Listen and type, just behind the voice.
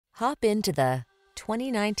Hop into the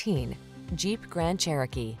 2019 Jeep Grand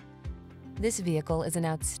Cherokee. This vehicle is an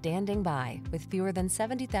outstanding buy with fewer than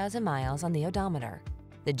 70,000 miles on the odometer.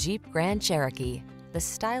 The Jeep Grand Cherokee, the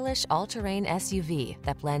stylish all-terrain SUV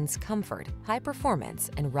that blends comfort, high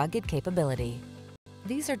performance, and rugged capability.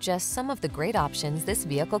 These are just some of the great options this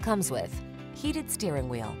vehicle comes with: heated steering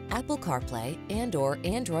wheel, Apple CarPlay and/or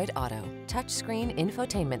Android Auto, touchscreen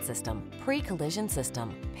infotainment system, pre-collision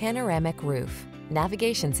system, panoramic roof,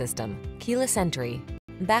 navigation system, keyless entry,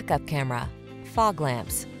 backup camera, fog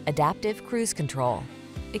lamps, adaptive cruise control.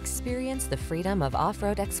 Experience the freedom of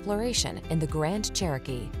off-road exploration in the Grand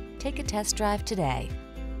Cherokee. Take a test drive today.